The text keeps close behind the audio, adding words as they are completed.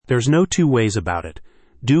There's no two ways about it.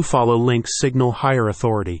 Do follow links signal higher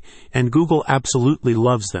authority, and Google absolutely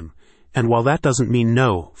loves them. And while that doesn't mean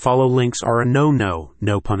no, follow links are a no-no,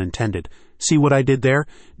 no pun intended. See what I did there?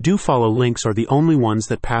 Do follow links are the only ones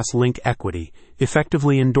that pass link equity,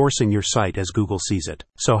 effectively endorsing your site as Google sees it.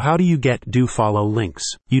 So how do you get do follow links?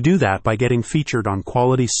 You do that by getting featured on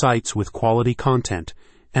quality sites with quality content,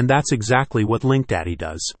 and that's exactly what LinkDaddy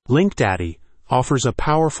does. LinkDaddy offers a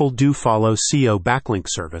powerful do follow SEO backlink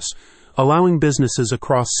service, allowing businesses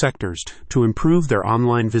across sectors to improve their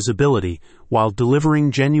online visibility while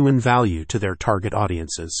delivering genuine value to their target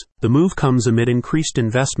audiences. The move comes amid increased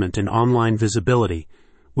investment in online visibility,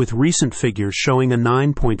 with recent figures showing a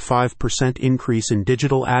 9.5% increase in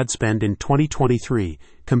digital ad spend in 2023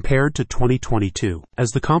 compared to 2022.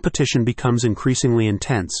 As the competition becomes increasingly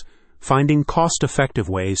intense, finding cost-effective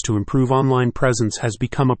ways to improve online presence has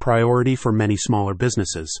become a priority for many smaller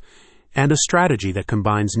businesses, and a strategy that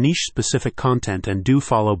combines niche-specific content and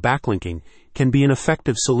do-follow backlinking can be an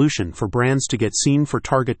effective solution for brands to get seen for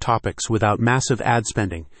target topics without massive ad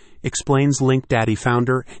spending, explains LinkDaddy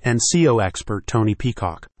founder and SEO expert Tony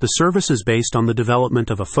Peacock. The service is based on the development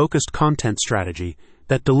of a focused content strategy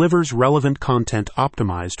that delivers relevant content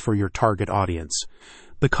optimized for your target audience.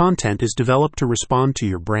 The content is developed to respond to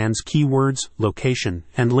your brand's keywords, location,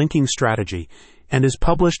 and linking strategy, and is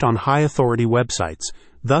published on high-authority websites,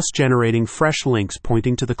 thus generating fresh links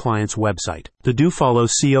pointing to the client's website. The DoFollow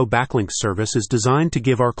SEO backlink service is designed to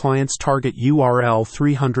give our clients target URL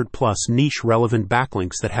 300-plus niche-relevant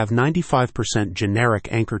backlinks that have 95% generic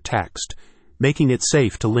anchor text, making it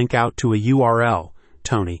safe to link out to a URL.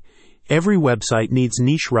 Tony, every website needs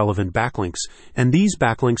niche-relevant backlinks, and these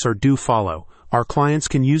backlinks are DoFollow. Our clients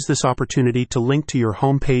can use this opportunity to link to your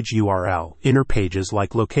homepage URL, inner pages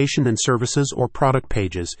like location and services or product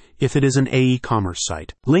pages if it is an e-commerce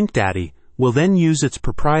site. LinkDaddy will then use its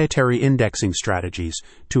proprietary indexing strategies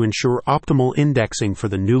to ensure optimal indexing for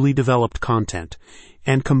the newly developed content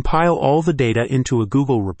and compile all the data into a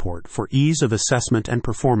Google report for ease of assessment and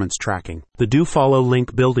performance tracking. The DoFollow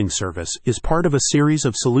link building service is part of a series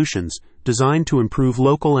of solutions designed to improve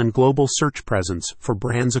local and global search presence for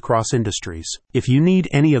brands across industries. If you need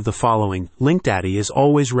any of the following, LinkDaddy is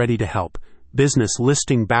always ready to help: business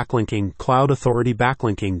listing backlinking, cloud authority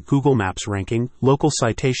backlinking, Google Maps ranking, local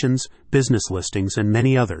citations, business listings, and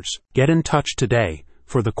many others. Get in touch today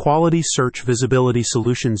for the quality search visibility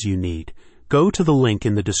solutions you need. Go to the link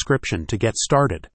in the description to get started.